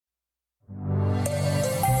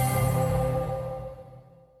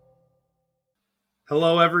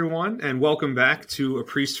Hello, everyone, and welcome back to A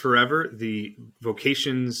Priest Forever, the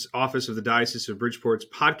Vocations Office of the Diocese of Bridgeport's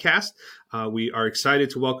podcast. We are excited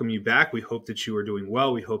to welcome you back. We hope that you are doing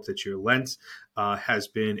well. We hope that your Lent has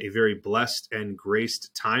been a very blessed and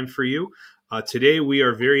graced time for you. Today, we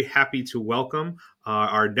are very happy to welcome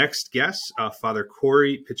our next guest, Father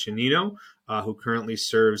Corey Piccinino, who currently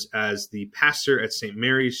serves as the pastor at St.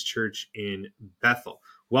 Mary's Church in Bethel.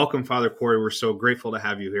 Welcome, Father Corey. We're so grateful to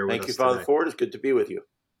have you here with us today. Thank you, Father Ford. It's good to be with you.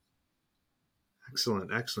 Excellent.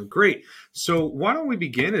 Great. So why don't we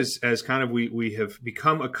begin as kind of we have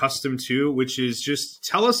become accustomed to, which is just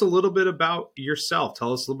tell us a little bit about yourself.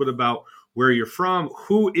 Tell us a little bit about where you're from.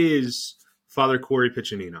 Who is Father Corey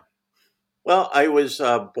Piccinino? Well, I was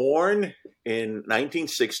born in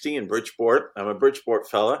 1960 in Bridgeport. I'm a Bridgeport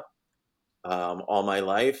fella all my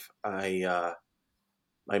life. My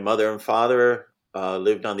mother and father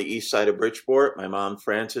lived on the east side of Bridgeport. My mom,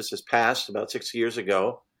 Frances, has passed about 6 years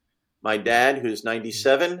ago. My dad, who's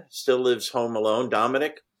 97, still lives home alone,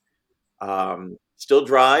 Dominic, still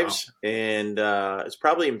drives, and is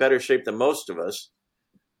probably in better shape than most of us.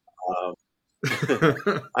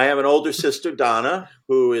 I have an older sister, Donna,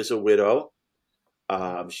 who is a widow.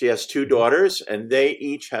 She has two daughters, and they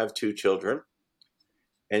each have two children.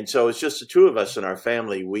 And so it's just the two of us in our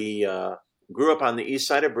family. We grew up on the east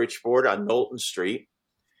side of Bridgeport on Knowlton Street,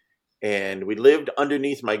 and we lived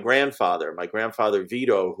underneath my grandfather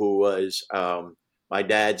Vito, who was my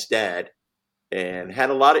dad's dad, and had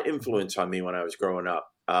a lot of influence on me when I was growing up.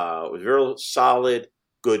 Was a real solid,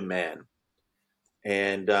 good man.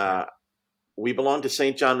 And we belonged to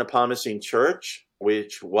St. John Nepomucene Church,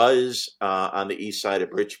 which was on the east side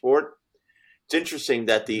of Bridgeport. It's interesting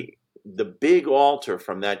that the big altar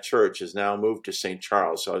from that church is now moved to St.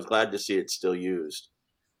 Charles, so I was glad to see it still used.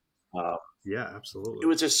 Yeah, absolutely. It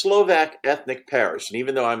was a Slovak ethnic parish, and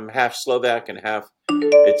even though I'm half Slovak and half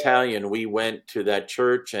Italian, we went to that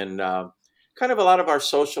church, and kind of a lot of our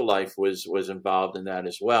social life was involved in that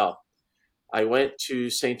as well. I went to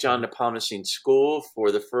St. John Nepomucene School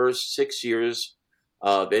for the first 6 years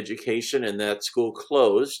of education, and that school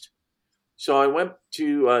closed. So I went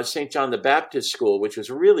to St. John the Baptist School, which was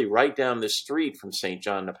really right down the street from St.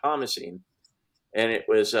 John Nepomucene. And it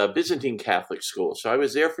was a Byzantine Catholic school. So I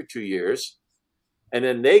was there for 2 years. And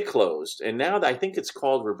then they closed. And now I think it's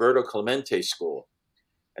called Roberto Clemente School.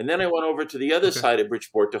 And then I went over to the other side of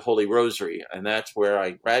Bridgeport to Holy Rosary. And that's where I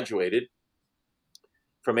graduated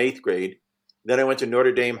from 8th grade. Then I went to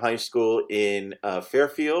Notre Dame High School in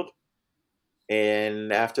Fairfield.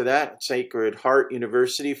 And after that, Sacred Heart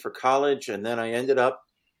University for college. And then I ended up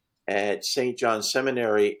at St. John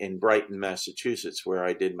Seminary in Brighton, Massachusetts, where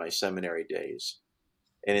I did my seminary days.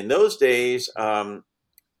 And in those days,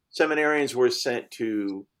 seminarians were sent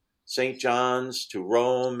to St. John's, to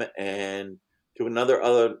Rome, and to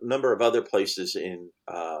other number of other places in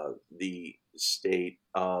the state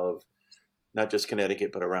of not just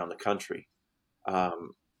Connecticut, but around the country. I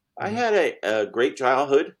had a great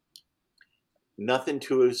childhood. Nothing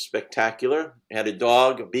too spectacular. I had a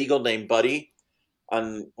dog, a beagle named Buddy,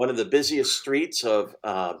 on one of the busiest streets of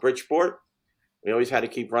Bridgeport. We always had to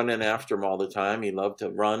keep running after him all the time. He loved to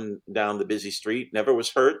run down the busy street. Never was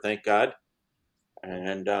hurt, thank God.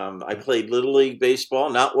 And I played Little League baseball,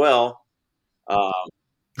 not well. I'm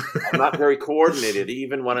not very coordinated.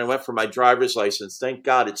 Even when I went for my driver's license, thank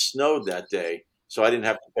God it snowed that day, so I didn't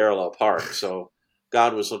have to parallel park. So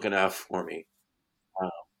God was looking out for me.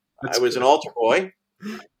 I was an altar boy,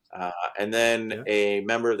 and then a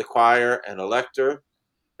member of the choir and a lector.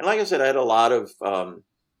 And like I said, I had a lot of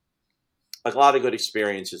good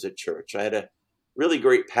experiences at church. I had a really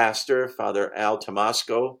great pastor, Father Al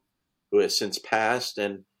Tomasco, who has since passed.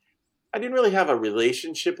 And I didn't really have a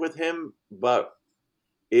relationship with him, but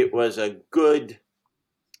it was a good,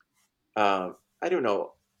 I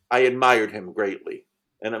admired him greatly.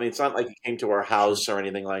 And I mean, it's not like he came to our house or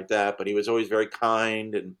anything like that, but he was always very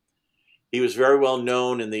kind, and he was very well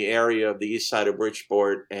known in the area of the east side of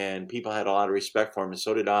Bridgeport, and people had a lot of respect for him, and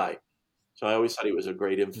so did I. So I always thought he was a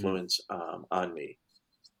great influence on me.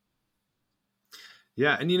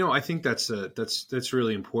 Yeah, and I think that's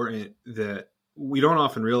really important, that we don't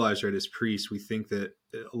often realize, right, as priests. We think that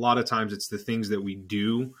a lot of times it's the things that we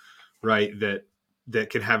do, right, that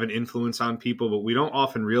can have an influence on people, but we don't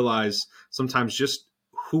often realize sometimes just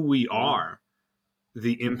who we are,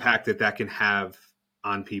 the impact that can have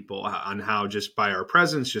on people, on how just by our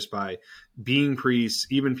presence, just by being priests,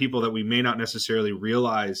 even people that we may not necessarily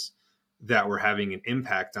realize that we're having an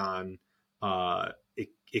impact on,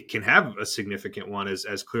 it can have a significant one,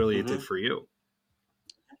 as clearly it did for you.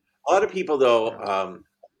 A lot of people, though,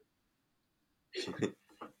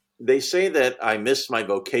 they say that I missed my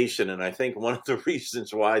vocation, and I think one of the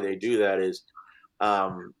reasons why they do that is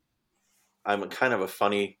um, I'm a kind of a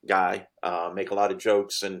funny guy, make a lot of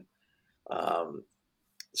jokes, and um,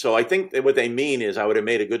 so I think that what they mean is I would have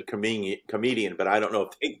made a good comedian, but I don't know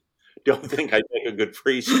if they don't think I'd make a good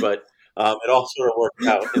priest, but it all sort of worked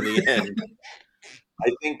out in the end.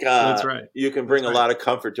 I think That's right. you can That's bring a right. lot of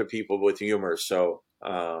comfort to people with humor. So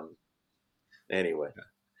anyway,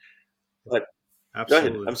 but go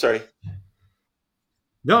ahead. Absolutely. I'm sorry.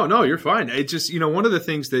 No, no, you're fine. It just, one of the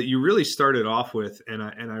things that you really started off with, and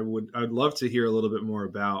I'd love to hear a little bit more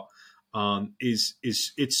about, is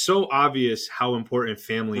it's so obvious how important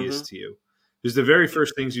family is Hmm. to you. Because the very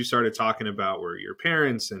first things you started talking about were your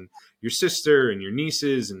parents and your sister and your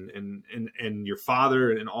nieces and your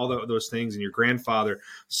father and all those things and your grandfather.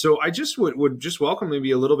 So I just would just welcome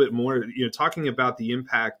maybe a little bit more, talking about the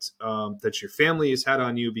impact that your family has had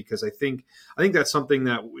on you, because I think that's something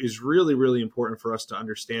that is really, really important for us to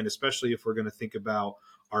understand, especially if we're going to think about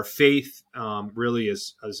our faith, really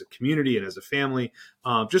as a community and as a family,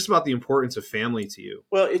 just about the importance of family to you.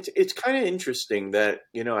 Well, it's kind of interesting that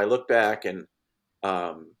I look back and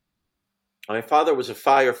um, my father was a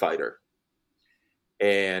firefighter,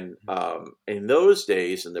 and in those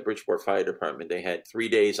days in the Bridgeport Fire Department, they had 3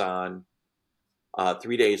 days on,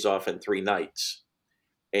 3 days off, and 3 nights.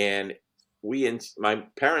 And my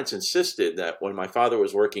parents insisted that when my father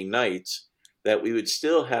was working nights, that we would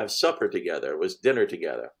still have supper together. It was dinner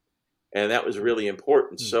together, and that was really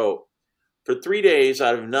important. Hmm. So for 3 days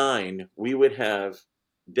out of 9, we would have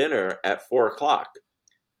dinner at 4 o'clock,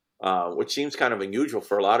 which seems kind of unusual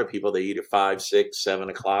for a lot of people. They eat at 5, 6, 7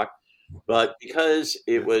 o'clock, but because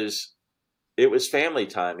Yeah. it was family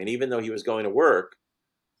time, and even though he was going to work,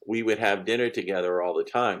 we would have dinner together all the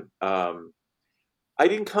time. I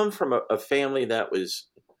didn't come from a family that was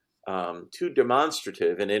too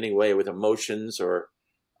demonstrative in any way with emotions, or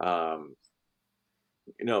um,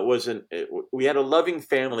 it wasn't. We had a loving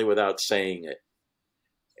family without saying it,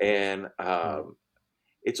 and Hmm.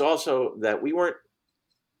 it's also that we weren't.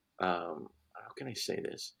 How can I say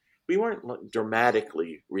this? We weren't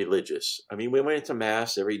dramatically religious. I mean, we went to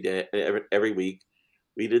mass every day, every week.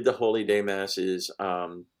 We did the holy day masses.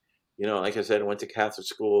 Like I said, I went to Catholic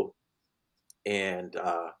school, and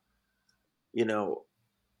you know,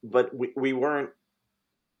 but we weren't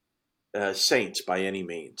saints by any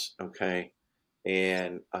means. Okay,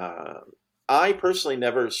 and I personally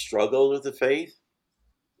never struggled with the faith.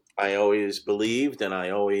 I always believed, and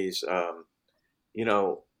I always, you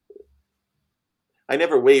know, I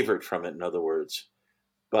never wavered from it. In other words,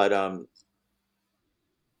 but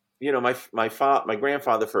my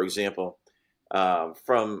grandfather, for example,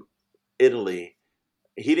 from Italy,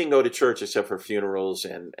 he didn't go to church except for funerals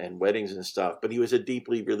and weddings and stuff. But he was a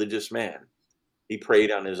deeply religious man. He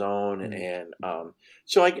prayed on his own, Hmm. and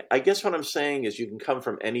so I guess what I'm saying is you can come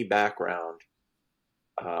from any background,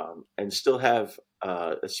 and still have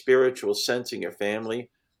a spiritual sense in your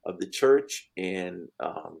family of the church, and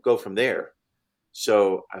go from there.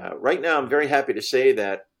 So right now, I'm very happy to say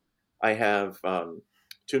that I have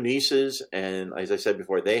two nieces, and as I said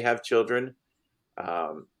before, they have children.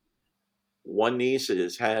 Um, One niece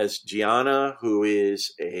has Gianna, who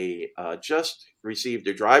is a just received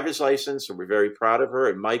her driver's license, so we're very proud of her.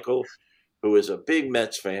 And Michael, who is a big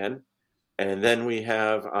Mets fan. And then we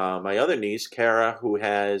have my other niece, Kara, who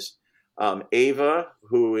has Ava,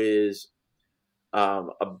 who is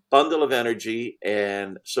a bundle of energy,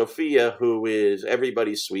 and Sophia, who is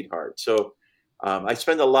everybody's sweetheart. So I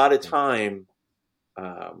spend a lot of time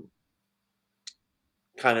um,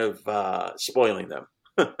 kind of spoiling them.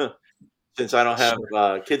 Since I don't have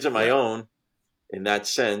Sure. kids of my Yeah. own, in that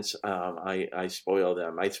sense, I spoil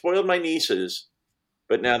them. I spoiled my nieces,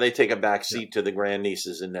 but now they take a back Yeah. seat to the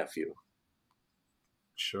grandnieces and nephew.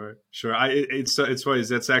 Sure, sure. It's funny.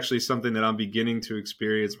 That's actually something that I'm beginning to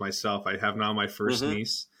experience myself. I have now my first Hmm.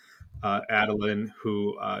 niece, Adeline,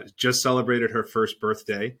 who just celebrated her first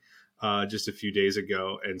birthday just a few days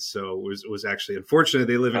ago, and so was actually unfortunate.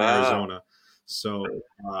 They live in Ah, Arizona, so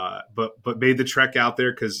but made the trek out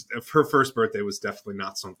there because her first birthday was definitely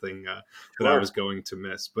not something that I sure. was going to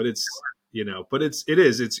miss. But it's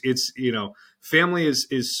family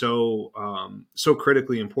is so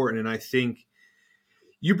critically important, and I think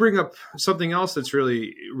you bring up something else that's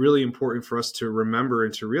really, really important for us to remember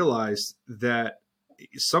and to realize that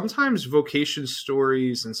sometimes vocation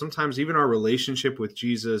stories and sometimes even our relationship with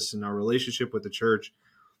Jesus and our relationship with the church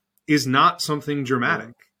is not something Hmm.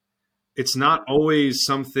 dramatic. It's not always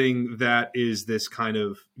something that is this kind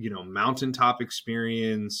of, mountaintop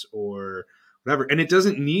experience or whatever. And it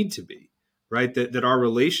doesn't need to be, right? That our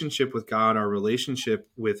relationship with God, our relationship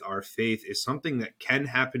with our faith is something that can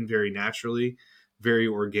happen very naturally, very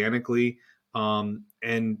organically,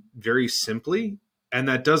 and very simply. And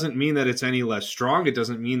that doesn't mean that it's any less strong. It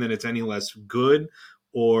doesn't mean that it's any less good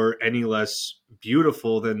or any less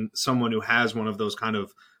beautiful than someone who has one of those kind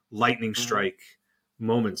of lightning Hmm. strike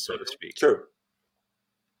moments, so to speak. True.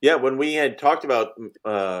 Yeah, when we had talked about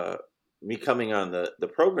me coming on the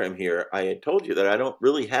program here, I had told you that I don't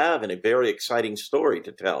really have a very exciting story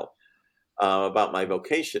to tell about my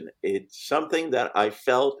vocation. It's something that I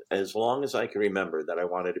felt as long as I can remember that I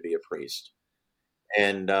wanted to be a priest.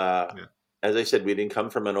 And Yeah. as I said, we didn't come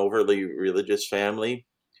from an overly religious family.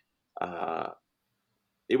 Uh,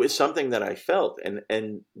 it was something that I felt,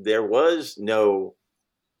 and there was no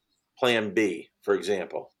plan B, for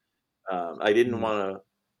example. I didn't Mm. want to.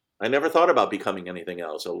 I never thought about becoming anything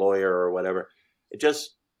else, a lawyer or whatever. It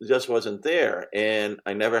just wasn't there, and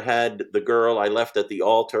I never had the girl I left at the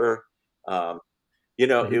altar. Um,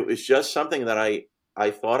 Mhm. it was just something that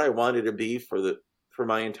I thought I wanted to be for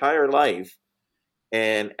my entire life,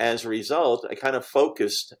 and as a result, I kind of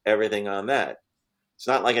focused everything on that. It's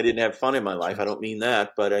not like I didn't have fun in my life. Sure. I don't mean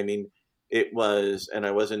that, but I mean it was, and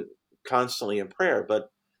I wasn't constantly in prayer,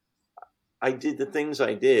 but I did the things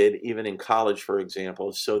I did, even in college, for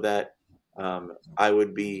example, so that I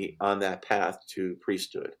would be on that path to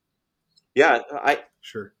priesthood. Yeah,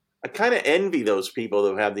 Sure. I kind of envy those people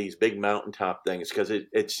who have these big mountaintop things because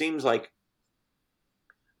it seems like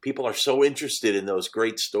people are so interested in those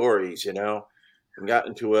great stories, and got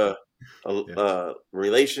into Yeah. a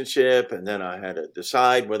relationship, and then I had to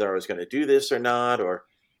decide whether I was going to do this or not, or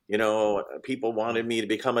people Yeah. wanted me to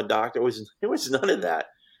become a doctor. It was none of that.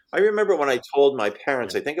 I remember when I told my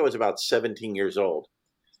parents, Yeah. I think I was about 17 years old,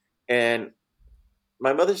 and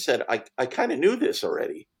my mother said, I kind of knew this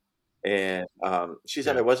already. And she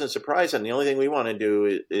said, Yeah. I wasn't surprised. And the only thing we want to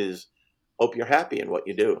do is hope you're happy in what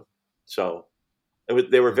you do. So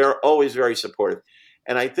they were That's always very supportive.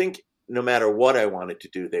 And I think no matter what I wanted to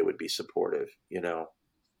do, they would be supportive.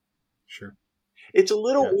 sure. It's a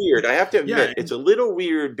little Yeah. weird. I have to Yeah. admit, it's a little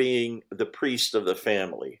weird being the priest of the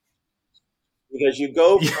family because you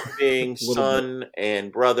go Yeah. from being A little bit. son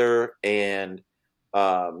and brother and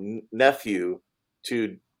nephew to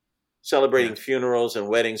Yeah. celebrating funerals and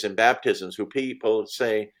weddings and baptisms who people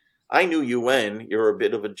say, I knew you when you were a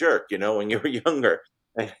bit of a jerk, when you were younger.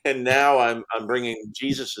 And now I'm bringing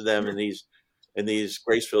Jesus to them in these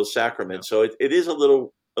grace-filled Yeah. sacraments. So it is a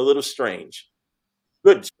little strange.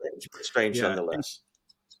 Good strange, but strange Yeah. nonetheless.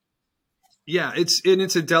 Yeah,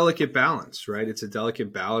 it's a delicate balance, right? It's a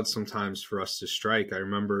delicate balance sometimes for us to strike. I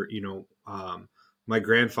remember, my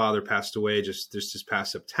grandfather passed away just this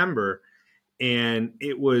past September, and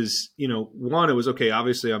it was, one, it was okay.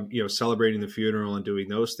 Obviously, I'm celebrating the funeral and doing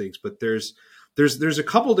those things, but there's a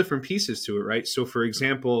couple different pieces to it, right? So, for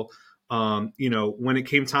example, when it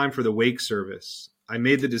came time for the wake service, I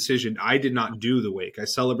made the decision. I did not do the wake. I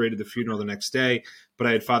celebrated the funeral the next day, but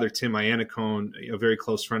I had Father Tim Iannacone, a very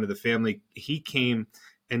close friend of the family. He came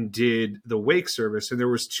and did the wake service, and there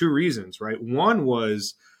was two reasons, right? One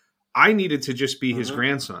was I needed to just be his Hmm.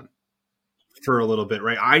 grandson for a little bit,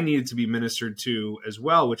 right? I needed to be ministered to as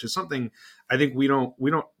well, which is something I think we don't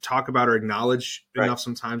talk about or acknowledge Right. enough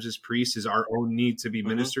sometimes as priests, is our own need to be Hmm.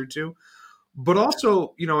 ministered to. But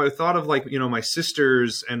also, I thought of, like, my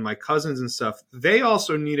sisters and my cousins and stuff. They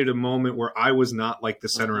also needed a moment where I was not like the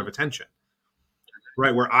center of Hmm. attention,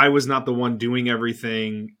 right? Where I was not the one doing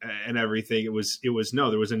everything and everything. It was no,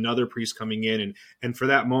 there was another priest coming in, and for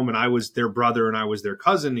that moment, I was their brother and I was their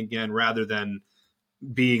cousin again, rather than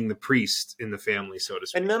being the priest in the family, so to And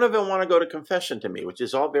speak. none of them want to go to confession to me, which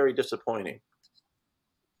is all very disappointing.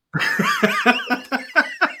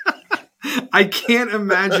 I can't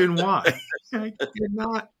imagine why. I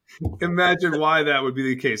cannot imagine why that would be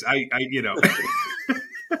the case.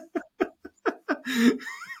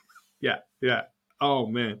 Yeah, yeah. Oh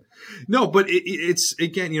man, no, but it's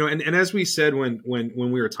again, and as we said when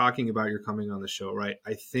we were talking about your coming on the show, right?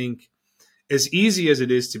 I think as easy as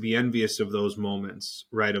it is to be envious of those moments,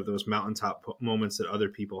 right, of those mountaintop moments that other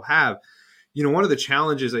people have, one of the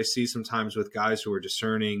challenges I see sometimes with guys who are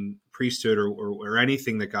discerning priesthood or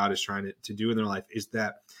anything that God is trying to do in their life is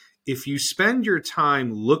that if you spend your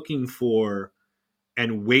time looking for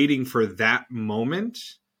and waiting for that moment,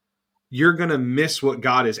 you're going to miss what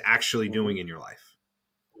God is actually Hmm. doing in your life.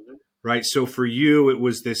 Right. So for you, it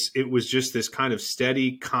was just this kind of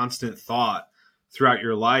steady, constant thought throughout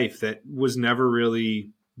your life that was never really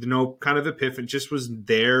no kind of epiphany, just was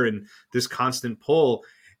there, and this constant pull.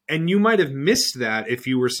 And you might have missed that if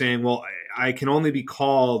you were saying, well, I can only be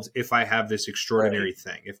called if I have this extraordinary Right.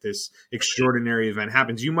 thing, if this extraordinary event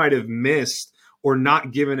happens. You might have missed or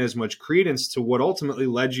not given as much credence to what ultimately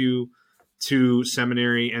led you to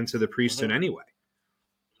seminary and to the priesthood Hmm. anyway.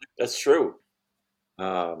 That's true.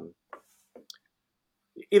 Um,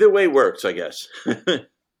 Either way works, I guess.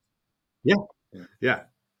 Yeah. Yeah,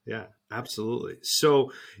 yeah, absolutely.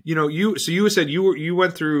 So, you said you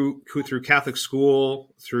went through Catholic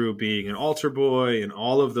school, through being an altar boy, and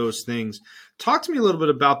all of those things. Talk to me a little bit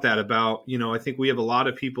about that. About I think we have a lot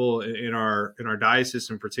of people in our diocese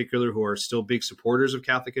in particular who are still big supporters of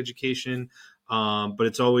Catholic education.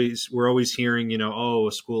 But we're always hearing, oh,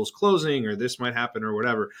 a school's closing or this might happen or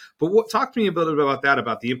whatever. But talk to me a little bit about that,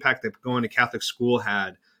 about the impact that going to Catholic school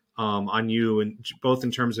had on you, and both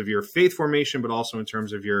in terms of your faith formation, but also in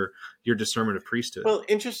terms of your discernment of priesthood. Well,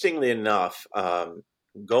 interestingly enough,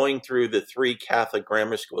 going through the three Catholic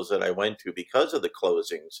grammar schools that I went to because of the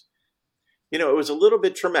closings, it was a little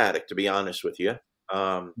bit traumatic, to be honest with you.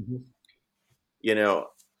 Um, Mm-hmm. you know,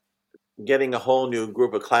 Getting a whole new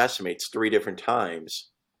group of classmates three different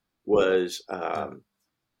times was Yeah.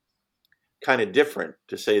 kind of different,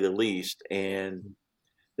 to say the least. And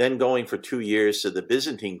then going for 2 years to the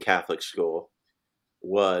Byzantine Catholic school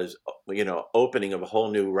was, opening of a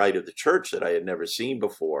whole new rite of the church that I had never seen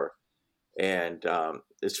before. And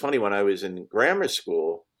it's funny, when I was in grammar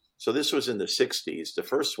school, so this was in the 60s, the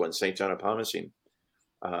first one, St. John of Palmyra.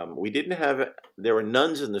 We didn't have, there were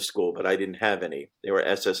nuns in the school, but I didn't have any. They were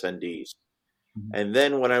SSNDs. Mm-hmm. And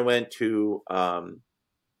then when I went to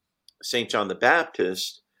St. John the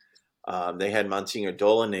Baptist, they had Monsignor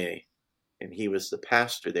Dolanay, and he was the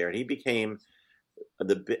pastor there. And he became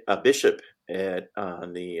a bishop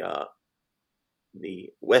on the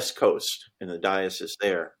West Coast in the diocese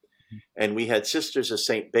there. And we had Sisters of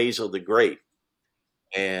St. Basil the Great.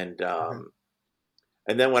 And Okay.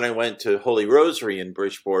 and then when I went to Holy Rosary in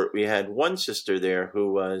Bridgeport, we had one sister there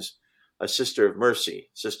who was a Sister of Mercy,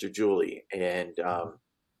 Sister Julie. And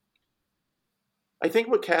I think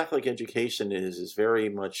what Catholic education is very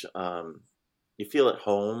much, you feel at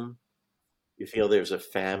home, you feel there's a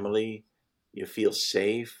family, you feel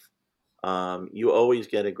safe. You always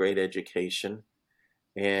get a great education.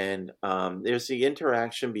 And there's the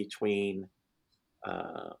interaction between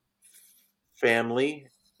uh, family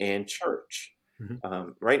and church. Mm-hmm.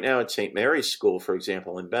 Right now at St. Mary's School, for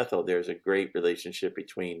example, in Bethel, there's a great relationship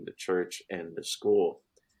between the church and the school,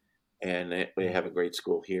 and we have a great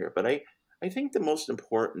school here. But I think the most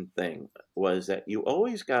important thing was that you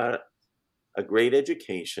always got a great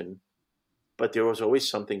education, but there was always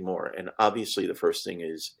something more. And obviously, the first thing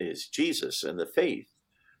is Jesus and the faith.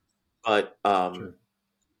 But Sure.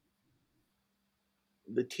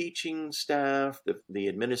 the teaching staff, the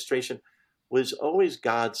administration was always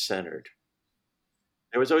God centered.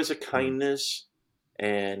 There was always a Yeah. kindness,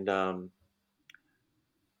 and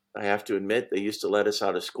I have to admit, they used to let us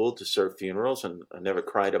out of school to serve funerals, and I never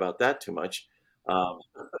cried about that too much. Um,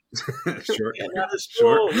 Sure. Getting out of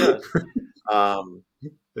Sure. school, yes. Um,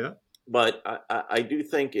 Yeah. but I do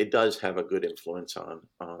think it does have a good influence on.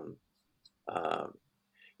 Um,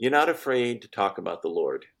 you're not afraid to talk about the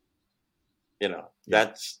Lord. Yeah.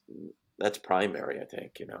 That's primary, I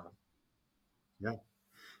think. Yeah.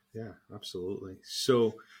 Yeah. Absolutely.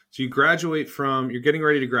 So you're getting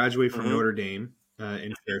ready to graduate from Hmm. Notre Dame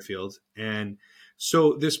in Fairfield, and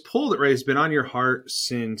so this pull that has been on your heart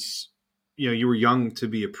since you were young to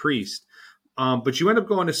be a priest, but you end up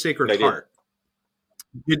going to Sacred I did. Heart.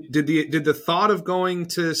 Did the thought of going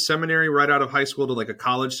to seminary right out of high school, to like a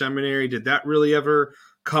college seminary, did that really ever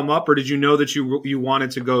come up, or did you know that you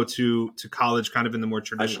wanted to go to college kind of in the more I'm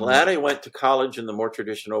traditional glad I way? went to college in the more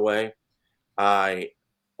traditional way. I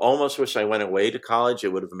almost wish I went away to college. It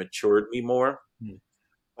would have matured me more. Hmm.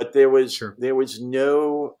 But there was Sure. there was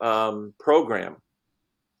no program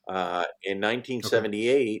in Okay.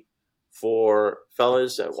 1978 for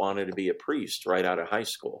fellas that wanted to be a priest right out of high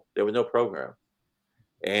school. There was no program.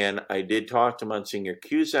 And I did talk to Monsignor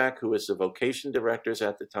Cusack, who was the vocation directors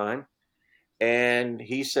at the time. And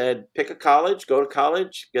he said, pick a college, go to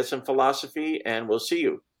college, get some philosophy, and we'll see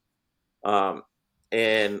you. Um,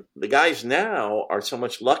 and the guys now are so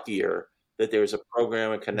much luckier that there's a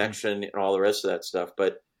program, a Hmm. connection, and all the rest of that stuff.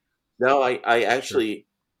 But no, I Sure. actually,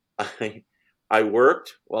 I, I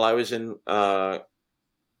worked while I was in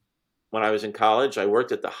when I was in college. I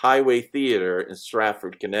worked at the Highway Theater in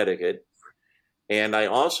Stratford, Connecticut, and I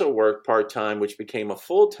also worked part time, which became a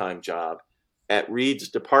full time job at Reed's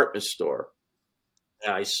department store.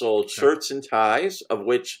 And I sold Okay. shirts and ties, of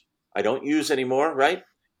which I don't use anymore, right?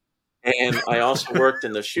 And I also worked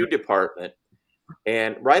in the shoe Yep. department.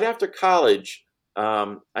 And right after college,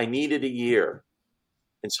 I needed a year.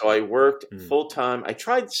 And so I worked Mm. full time. I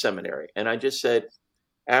tried the seminary, and I just said,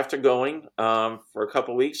 after going for a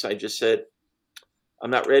couple of weeks, I just said,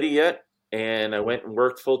 I'm not ready yet. And I went and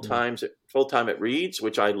worked Mm. full time at Reed's,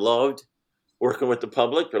 which I loved working with the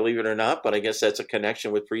public, believe it or not. But I guess that's a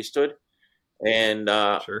connection with priesthood. And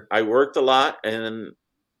Sure. I worked a lot. And then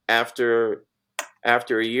after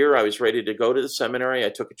a year, I was ready to go to the seminary. I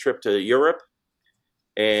took a trip to Europe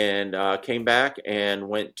and came back and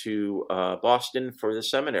went to Boston for the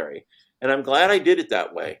seminary. And I'm glad I did it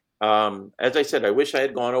that way. As I said, I wish I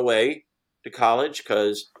had gone away to college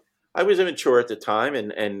because I was immature at the time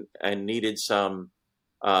and needed some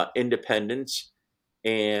independence.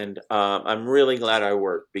 And I'm really glad I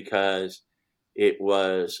worked because it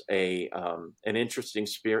was an interesting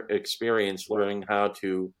experience learning how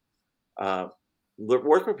to uh,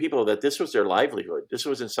 work with people that this was their livelihood. This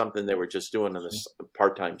wasn't something they were just doing on this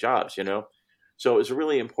part-time jobs, you know? So it was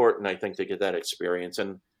really important, I think, to get that experience.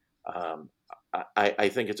 And um, I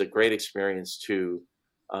think it's a great experience to,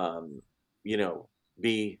 um, you know,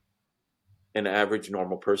 be an average,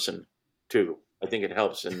 normal person too. I think it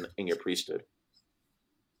helps in your priesthood.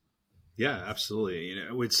 Yeah, absolutely.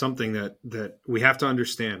 It's something that we have to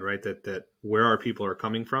understand, right? That where our people are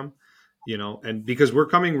coming from, and because we're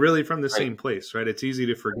coming really from the Right, same place, right? It's easy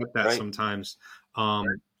to forget that right. sometimes.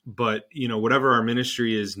 But whatever our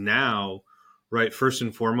ministry is now, right? First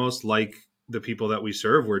and foremost, like the people that we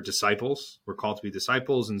serve, we're disciples. We're called to be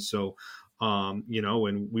disciples, and so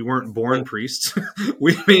when we weren't born Right. priests,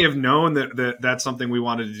 we may have known that that's something we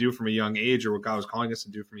wanted to do from a young age, or what God was calling us to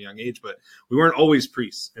do from a young age, but we weren't always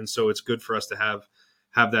priests, and so it's good for us to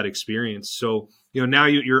have that experience. So now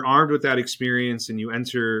you're armed with that experience, and you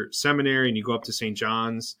enter seminary, and you go up to St.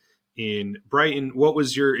 John's in Brighton. What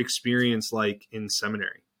was your experience like in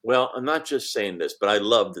seminary? Well, I'm not just saying this, but I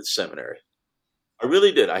loved the seminary. I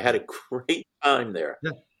really did. I had a great time there.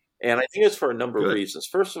 Yeah, And I think it's for a number of good. reasons.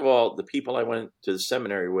 First of all, the people I went to the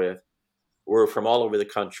seminary with were from all over the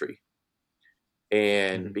country.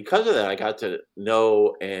 And Hmm. because of that, I got to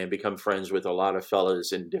know and become friends with a lot of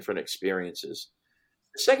fellows in different experiences.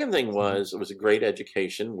 The second thing Hmm. was it was a great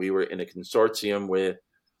education. We were in a consortium with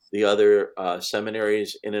the other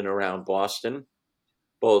seminaries in and around Boston,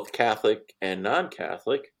 both Catholic and non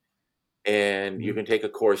Catholic. And you Hmm. can take a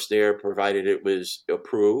course there provided it was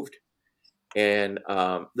approved. And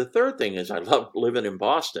the third thing is I loved living in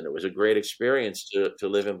Boston. It was a great experience to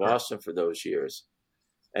live in Sure. Boston for those years.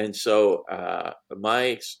 And so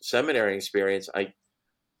my seminary experience, I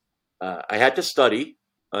had to study.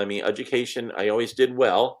 I mean, education, I always did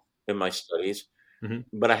well in my studies, Hmm.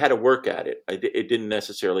 but I had to work at it. It didn't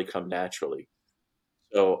necessarily come naturally.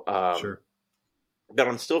 So, Sure. but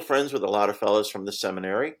I'm still friends with a lot of fellows from the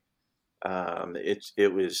seminary.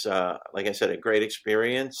 It was like I said, a great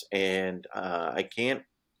experience, and I can't.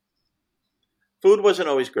 Food wasn't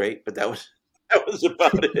always great, but that was that was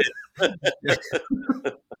about it. Yeah.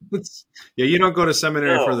 Yeah, you don't go to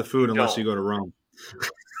seminary for No, the food you unless you don't. go to Rome.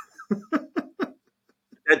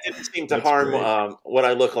 That didn't seem to That's harm great. what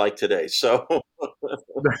I look like today. So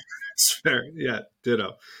That's fair. Yeah,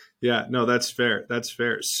 ditto. Yeah, no, that's fair. That's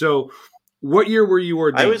fair. So, what year were you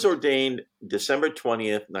I was ordained? ordained December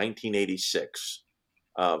 20th, 1986,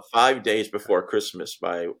 5 days before Christmas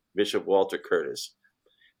by Bishop Walter Curtis.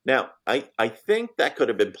 Now, I think that could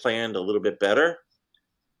have been planned a little bit better.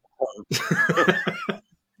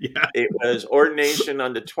 Yeah. It was ordination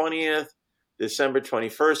on the 20th. December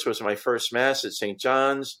 21st was my first Mass at St.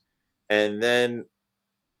 John's. And then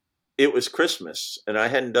it was Christmas, and I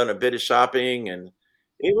hadn't done a bit of shopping, and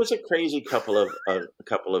it was a crazy couple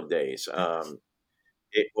of days. There I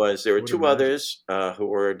were would two imagine. others who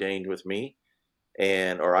were ordained with me,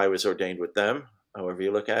 or I was ordained with them, however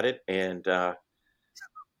you look at it, and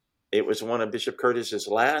it was one of Bishop Curtis's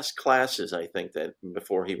last classes, I think, that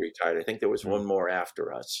before he retired. I think there was Mm, one more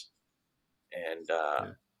after us, and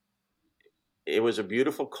yeah. it was a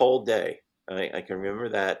beautiful cold day. I can remember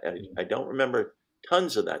that. I don't remember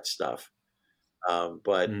tons of that stuff,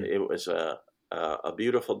 but Mm, it was a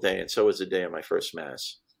beautiful day, and so was the day of my first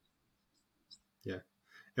Mass. yeah.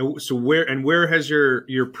 And so where has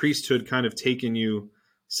your priesthood kind of taken you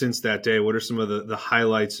since that day? What are some of the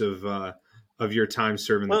highlights of your time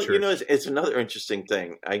serving the Well, church? it's another interesting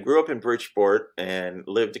thing. I grew up in Bridgeport and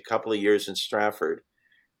lived a couple of years in Stratford.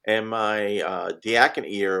 And my diaconate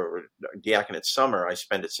year, or diaconate summer, I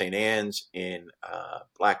spent at St. Anne's in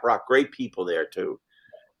Black Rock. Great people there too.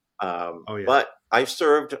 Oh yeah. But I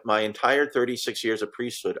served my entire 36 years of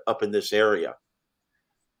priesthood up in this area.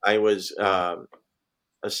 I was Wow.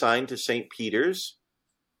 assigned to St. Peter's,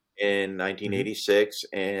 in Hmm. 1986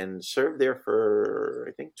 and served there for,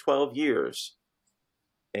 I think, 12 years.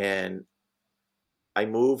 And I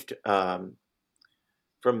moved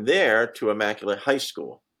from there to Immaculate High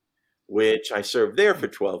School, which I served there for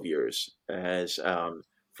 12 years as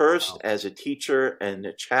first Wow. as a teacher and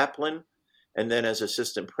a chaplain, and then as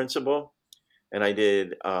assistant principal. And I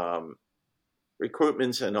did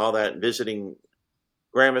recruitments and all that, visiting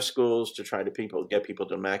grammar schools to try to get people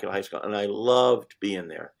to Immaculate High School. And I loved being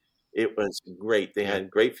there. It was great. They Yeah.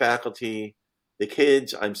 had great faculty. The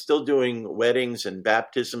kids, I'm still doing weddings and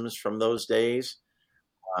baptisms from those days.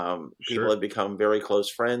 People Sure. have become very close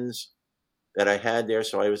friends that I had there.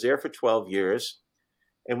 So I was there for 12 years.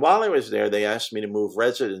 And while I was there, they asked me to move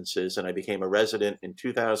residences, and I became a resident in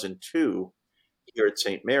 2002 here at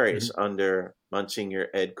St. Mary's Hmm. under Monsignor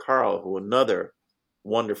Ed Carl, who another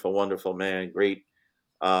wonderful, wonderful man, great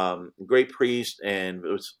priest, and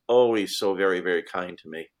was always so very, very kind to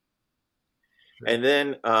me. Sure. And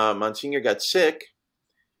then Monsignor got sick,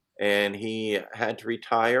 and he had to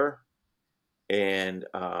retire. And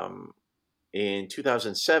in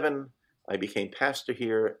 2007, I became pastor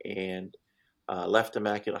here and left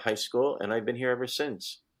Immaculate High School, and I've been here ever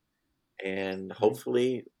since. And Mhm.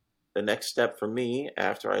 hopefully, the next step for me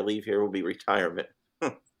after I leave here will be retirement.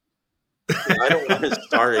 I don't want to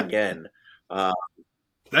start again. Uh,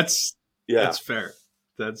 That's yeah. that's fair.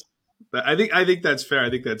 That's I think that's fair. I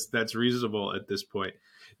think that's reasonable at this point.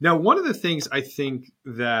 Now, one of the things I think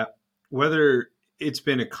that whether it's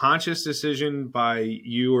been a conscious decision by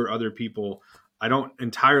you or other people, I don't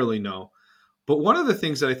entirely know. But one of the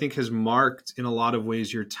things that I think has marked in a lot of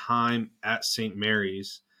ways your time at St.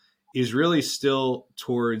 Mary's is really still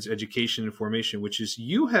towards education and formation, which is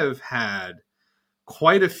you have had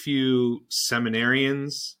quite a few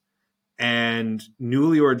seminarians and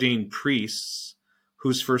newly ordained priests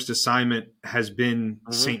whose first assignment has been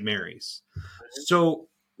Hmm. St. Mary's. So,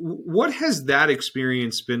 what has that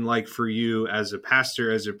experience been like for you as a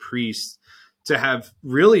pastor, as a priest, to have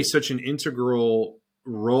really such an integral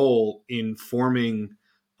role in forming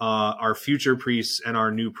our future priests and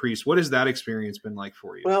our new priests? What has that experience been like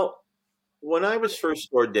for you? Well, when I was first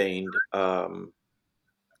ordained,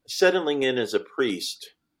 settling in as a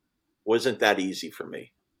priest wasn't that easy for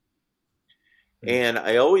me. Mm. And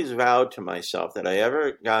I always vowed to myself that I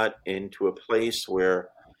ever got into a place where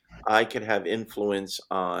I could have influence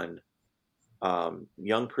on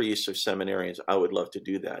young priests or seminarians, I would love to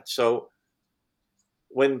do that. So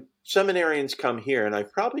when seminarians come here, and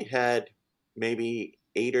I've probably had maybe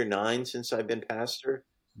 8 or 9 since I've been pastor,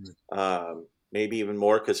 Mm. maybe even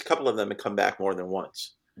more, because a couple of them have come back more than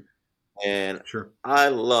once. And Sure. I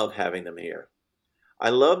love having them here. I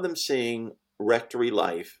love them seeing rectory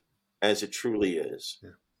life as it truly is. Yeah.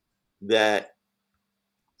 That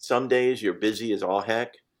some days you're busy as all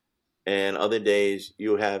heck, and other days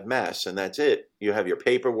you have mass, and that's it. You have your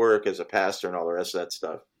paperwork as a pastor and all the rest of that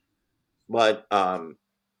stuff. But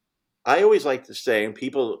I always like to say, and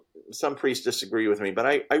people, some priests disagree with me, but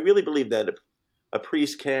I really believe that a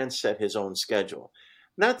priest can set his own schedule.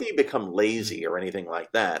 Not that you become Mm. lazy or anything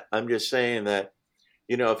like that. I'm just saying that,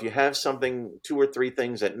 if you have something, 2 or 3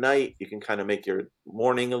 things at night, you can kind of make your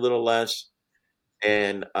morning a little less.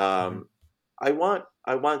 And Mhm. I want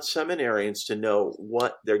seminarians to know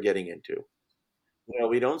what they're getting into.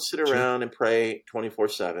 We don't sit Sure. around and pray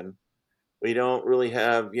 24/7. We don't really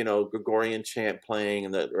have, Gregorian chant playing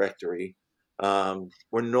in the rectory.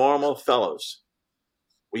 We're normal fellows.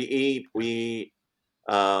 We eat, Yeah. we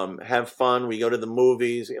have fun, we go to the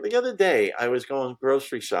movies. The other day, I was going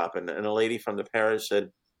grocery shopping, and a lady from the parish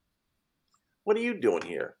said, "What are you doing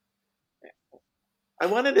here?" I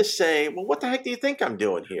wanted to say, "Well, what the heck do you think I'm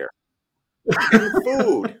doing here? I'm getting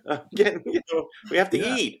food. We have to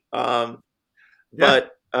Yeah. eat." Yeah.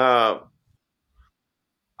 But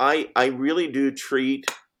I really do treat,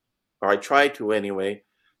 or I try to anyway,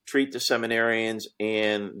 treat the seminarians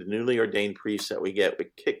and the newly ordained priests that we get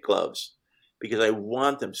with kid gloves, because I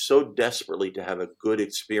want them so desperately to have a good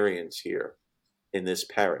experience here in this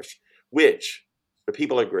parish, which the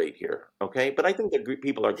people are great here, okay? But I think the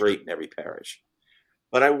people are Sure. great in every parish.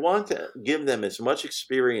 But I want to give them as much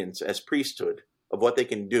experience as priesthood of what they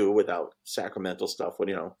can do without sacramental stuff, but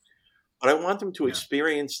I want them to Yeah.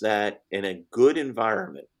 experience that in a good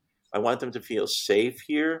environment. I want them to feel safe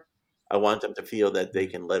here. I want them to feel that they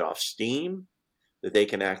Mm. can let off steam, that they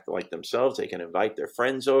can act like themselves. They can invite their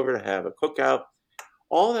friends over to have a cookout.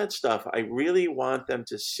 All that stuff. I really want them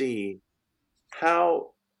to see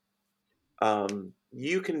how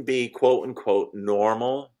you can be, quote unquote,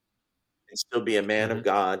 normal and still be a man of Mhm.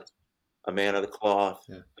 God, a man of the cloth,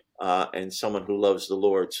 Yeah. and someone who loves the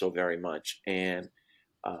Lord so very much. And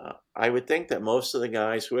I would think that most of the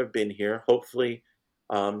guys who have been here, hopefully,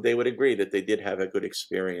 they would agree that they did have a good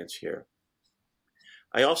experience here.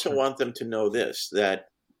 I also Sure. want them to know this, that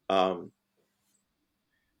um,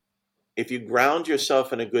 if you ground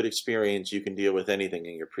yourself in a good experience, you can deal with anything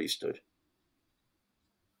in your priesthood.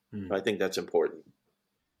 Mm. I think that's important.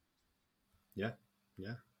 Yeah.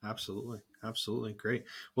 Yeah. Absolutely. Absolutely. Great.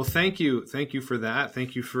 Well, thank you for that.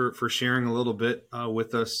 Thank you for sharing a little bit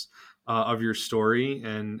with us of your story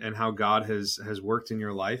and how God has worked in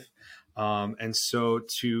your life. And so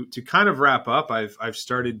to kind of wrap up, I've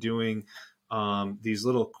started doing these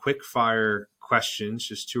little quick fire questions,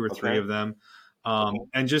 just two or three Okay. of them,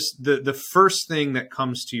 and just the first thing that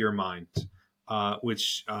comes to your mind,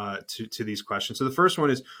 which to these questions. So the first one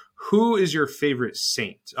is, who is your favorite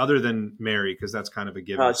saint other than Mary? Because that's kind of a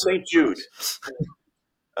given St. for Jude, us.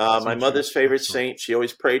 my St. Jude. mother's favorite Excellent. saint. She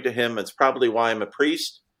always prayed to him. It's probably why I'm a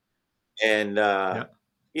priest. And, Yeah.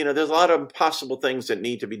 there's a lot of impossible things that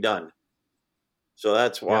need to be done. So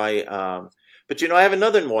that's Yeah. why. But, I have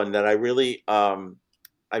another one that I really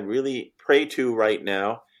pray to right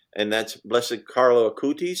now, and that's Blessed Carlo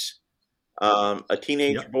Acutis, a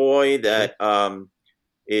teenage Yep. boy Sure. that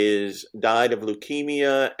is died of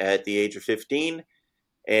leukemia at the age of 15,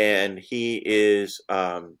 and he is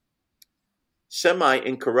semi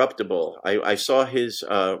incorruptible. I saw his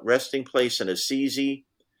resting place in Assisi.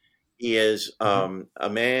 He is Hmm. a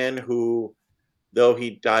man who, though he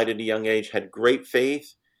died at a young age, had great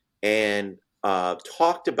faith and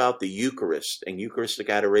talked about the Eucharist and Eucharistic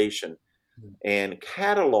adoration and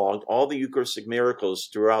cataloged all the Eucharistic miracles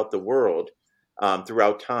throughout the world,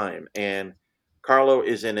 throughout time. And Carlo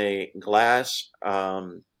is in a glass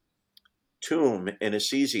tomb in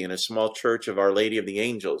Assisi in a small church of Our Lady of the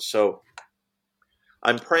Angels. So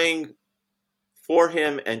I'm praying for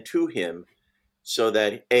him and to him so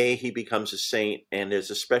that he becomes a saint. And there's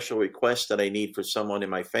a special request that I need for someone in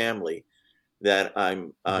my family that Hmm.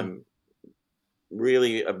 I'm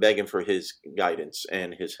really begging for his guidance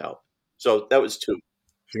and his help. So that was two.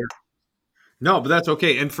 Sure. No, but that's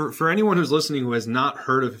okay. And for anyone who's listening who has not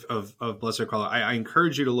heard of Blessed Carlo, I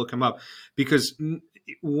encourage you to look him up because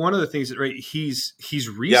one of the things that he's Yeah,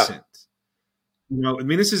 recent. I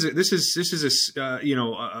mean, this is a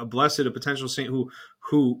blessed, a potential saint who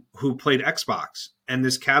played Xbox, and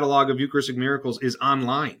this catalog of Eucharistic miracles is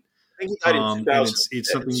online, I think he died in and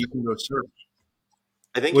it's something 2006. you can go search.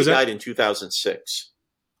 I think he Was that? died in 2006.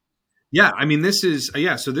 Yeah, I mean, this is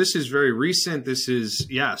yeah. So this is very recent. This is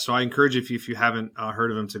yeah. So I encourage if you haven't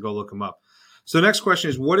heard of him to go look him up. So the next question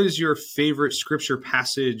is, what is your favorite scripture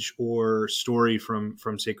passage or story from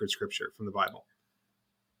sacred scripture from the Bible?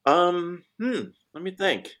 Let me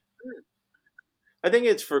think. I think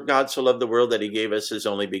it's for God so loved the world that he gave us his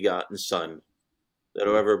only begotten son, that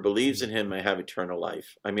whoever believes in him may have eternal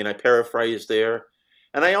life. I mean, I paraphrase there.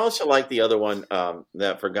 And I also like the other one,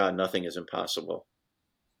 that for God nothing is impossible.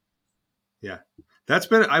 Yeah, that's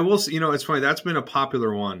been I will it's funny, that's been a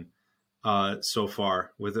popular one so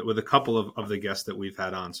far with a couple of the guests that we've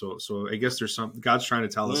had on. So I guess there's some God's trying to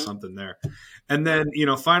tell us Mhm. something there. And then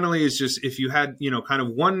finally is just if you had kind of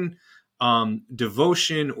one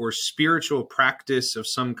devotion or spiritual practice of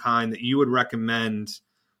some kind that you would recommend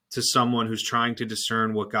to someone who's trying to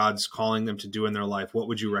discern what God's calling them to do in their life, what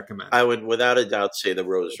would you recommend? I would without a doubt say the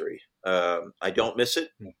rosary. I don't miss it.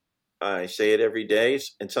 I say it every day,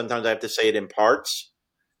 and sometimes I have to say it in parts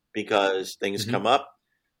because things Mm-hmm. come up.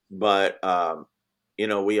 But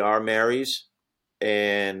we are Mary's,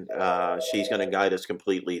 and she's going to guide us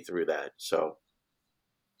completely through that. So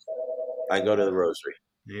I go to the Amen. rosary.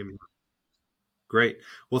 Amen. Great.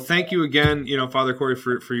 Well, thank you again, Father Corey,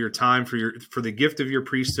 for your time, for the gift of your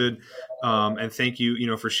priesthood, and thank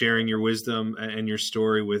you, for sharing your wisdom and your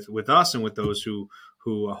story with us and with those who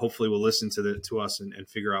hopefully will listen to us and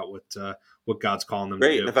figure out what God's calling them to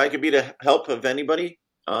Great. And do. if I could be the help of anybody,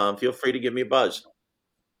 feel free to give me a buzz.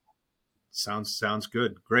 Sounds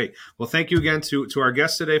good. Great. Well, thank you again to our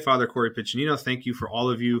guest today, Father Corey Piccinino. Thank you for all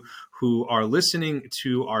of you who are listening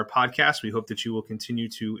to our podcast. We hope that you will continue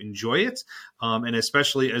to enjoy it. And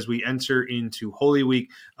especially as we enter into Holy Week,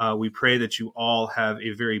 we pray that you all have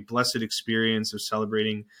a very blessed experience of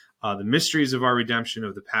celebrating the mysteries of our redemption,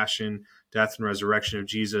 of the passion, death, and resurrection of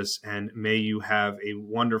Jesus. And may you have a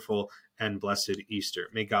wonderful and blessed Easter.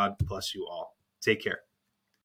 May God bless you all. Take care.